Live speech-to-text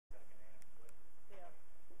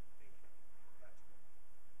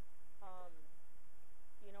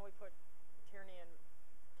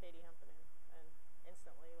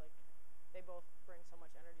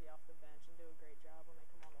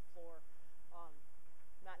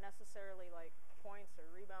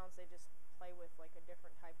with like a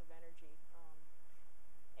different type of energy.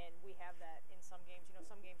 And we have that in some games. You know,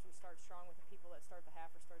 some games we start strong with the people that start the half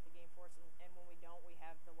or start the game for us, and when we don't, we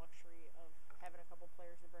have the luxury of having a couple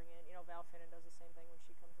players to bring in. You know, Val Finnan does the same thing when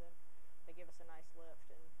she comes in. They give us a nice lift,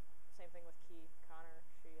 and same thing with Key Connor.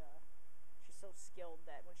 She's so skilled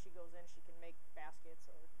that when she goes in, she can make baskets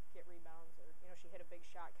or get rebounds, or you know, she hit a big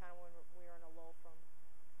shot kind of when we were in a lull from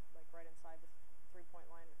like right inside the 3-point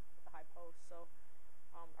line at the high post. So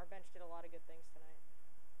our bench did a lot of good things tonight.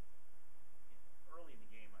 Early in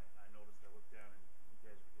the game, I noticed, I looked down and you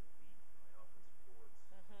guys were getting beat by offensive boards.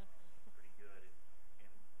 Pretty good.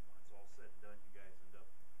 And when it's all said and done, you guys end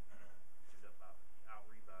up out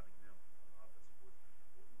rebounding them on the offensive board.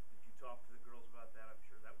 Did you talk to the girls about that? I'm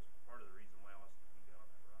sure that was part of the reason why Austin Peay got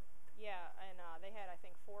on that run. Yeah, and they had, I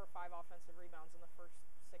think, 4 or 5 offensive rebounds in the first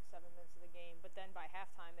 6-7 minutes of the game. But then by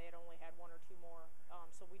halftime, they had only had 1 or 2 more.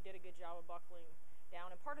 So we did a good job of buckling down.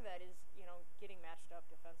 And part of that is, you know, getting matched up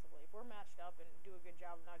defensively. If we're matched up and do a good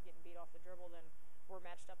job of not getting beat off the dribble, then we're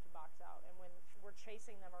matched up to box out. And when we're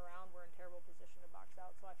chasing them around, we're in terrible position to box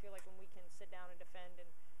out. So I feel like when we can sit down and defend and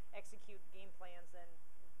execute game plans, then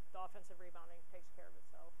the offensive rebounding takes care of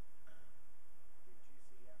itself. Did you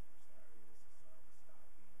see after Saturday, this is sort of a stop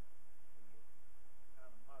game,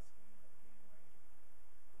 not a must game, but a game where we got to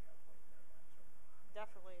play better by turnaround?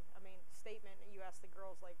 Definitely. I mean, statement, you asked the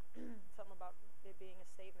girls, like, something about it being a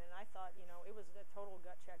statement, and I thought, you know, it was a total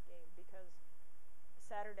gut check game because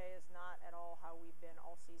Saturday is not at all how we've been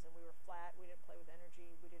all season. We were flat. We didn't play with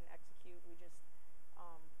energy. We didn't execute. We just,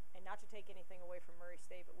 and not to take anything away from Murray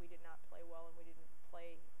State, but we did not play well, and we didn't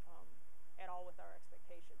play at all with our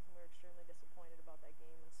expectations, and we were extremely disappointed about that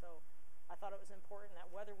game. And so I thought it was important that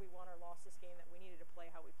whether we won or lost this game, that we needed to play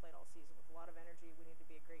how we played all season with a lot of energy. We needed to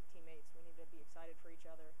be great teammates. We needed to be excited for each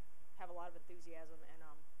other, have a lot of enthusiasm, and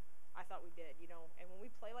I thought we did, you know. And when we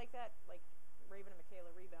play like that, like Raven and Michaela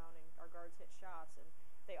rebound and our guards hit shots, and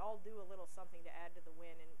they all do a little something to add to the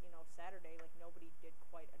win. And, you know, Saturday, like, nobody did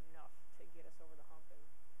quite enough to get us over the hump and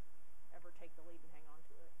ever take the lead and hang on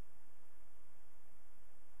to it.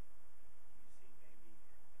 You see maybe,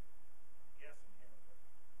 guessing here, but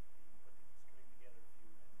you put the string together a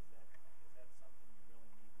few wins. Is that something you really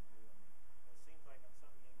need to do? I mean, it seems like on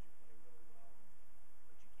some games you play really well,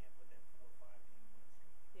 but you can't put that 4 or 5 game win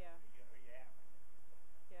streak. Yeah. Or you have.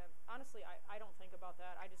 Yeah, honestly, I don't think about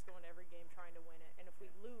that. I just go into every game trying to win it. And if we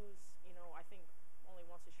lose, you know, I think only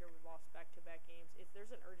once this year we've lost back-to-back games.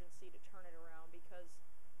 There's an urgency to turn it around because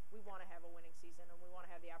we want to have a winning season and we want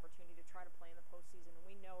to have the opportunity to try to play in the postseason. And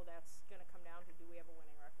we know that's going to come down to, do we have a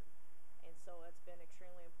winning record? And so it's been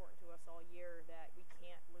extremely important to us all year that we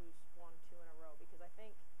can't lose 1, 2 in a row, because I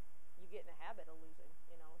think you get in a habit of losing,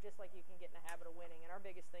 you know, just like you can get in a habit of winning. And our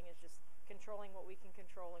biggest thing is just controlling what we can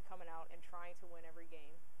control and coming out and trying to win every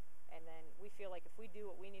game. And then we feel like if we do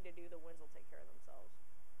what we need to do, the wins will take care of themselves.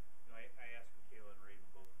 You know, I asked Michaela and Raven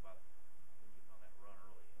both about them getting on that run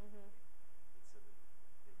early. And they said that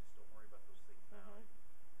they just don't worry about those things now.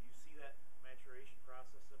 Do you see that maturation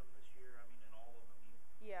process in them this year? I mean, in all of them?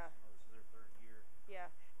 Yeah. You know, this is their 3rd year. Yeah.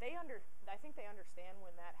 I think they understand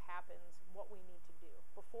when that happens what we need to do.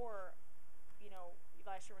 Before, you know,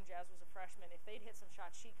 last year when Jazz was a freshman, if they'd hit some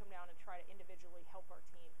shots, she'd come down and try to individually help our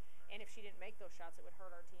team. And if she didn't make those shots, it would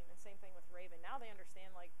hurt our team. And same thing with Raven. Now they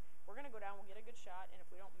understand, like, we're going to go down, we'll get a good shot, and if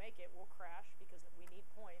we don't make it, we'll crash because we need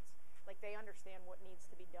points. Like, they understand what needs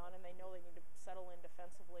to be done, and they know they need to settle in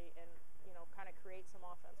defensively and, you know, kind of create some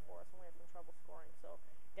offense for us when we have some trouble scoring. So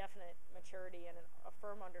definite maturity and a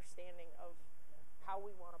firm understanding of how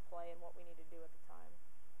we want to play and what we need to do at the time.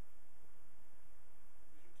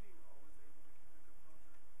 Is your team always able to keep their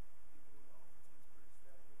composure, even when the offense gets pretty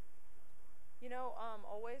stagnant? You know,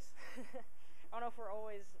 always. I don't know if we're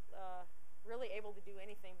always really able to do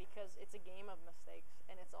anything, because it's a game of mistakes,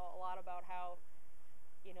 and it's a lot about how,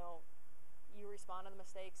 you know, you respond to the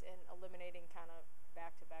mistakes and eliminating kind of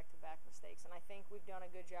back-to-back-to-back mistakes. And I think we've done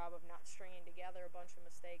a good job of not stringing together a bunch of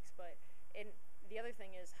mistakes. But the other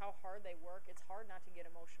thing is how hard they work. It's hard not to get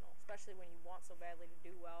emotional, especially when you want so badly to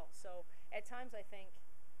do well. So at times I think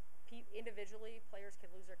individually players can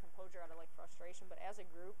lose their composure out of, like, frustration. But as a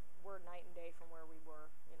group, we're night and day from where we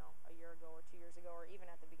were, you know, a year ago or 2 years ago, or even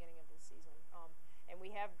at the beginning of the season. And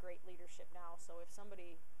we have great leadership now, so if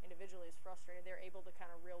somebody individually is frustrated, they're able to kind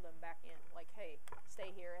of reel them back in, like, hey,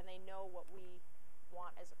 stay here, and they know what we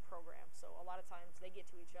want as a program. So a lot of times they get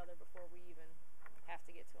to each other before we even have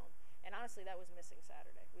to get to them. And honestly, that was missing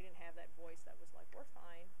Saturday. We didn't have that voice that was like, we're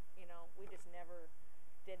fine, you know. We just never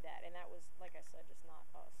did that, and that was, like I said, just not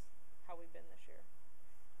us, how we've been this year.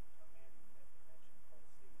 Mandy, you mentioned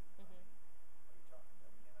postseason. I mean, are you talking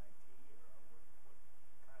WNIT, or what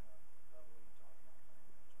kind of level are you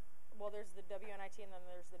there's the WNIT and then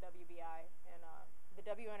there's the WBI. And the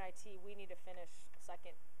WNIT, we need to finish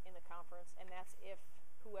second in the conference, and that's if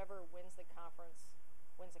whoever wins the conference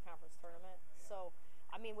tournament. Yeah. So,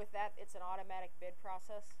 I mean, with that, it's an automatic bid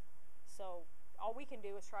process. So all we can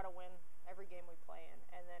do is try to win every game we play in,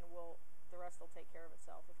 and then the rest will take care of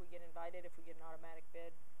itself. If we get invited, if we get an automatic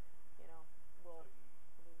bid, you know, we'll.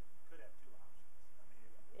 So you could have two options. I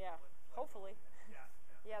mean, Yeah, hopefully.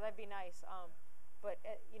 Yeah, that'd be nice. But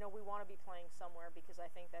you know, we want to be playing somewhere because I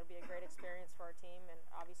think that'd be a great experience for our team. And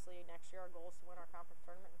obviously, next year our goal is to win our conference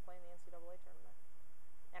tournament and play in the NCAA tournament.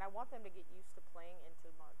 And I want them to get used to playing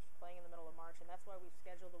into March.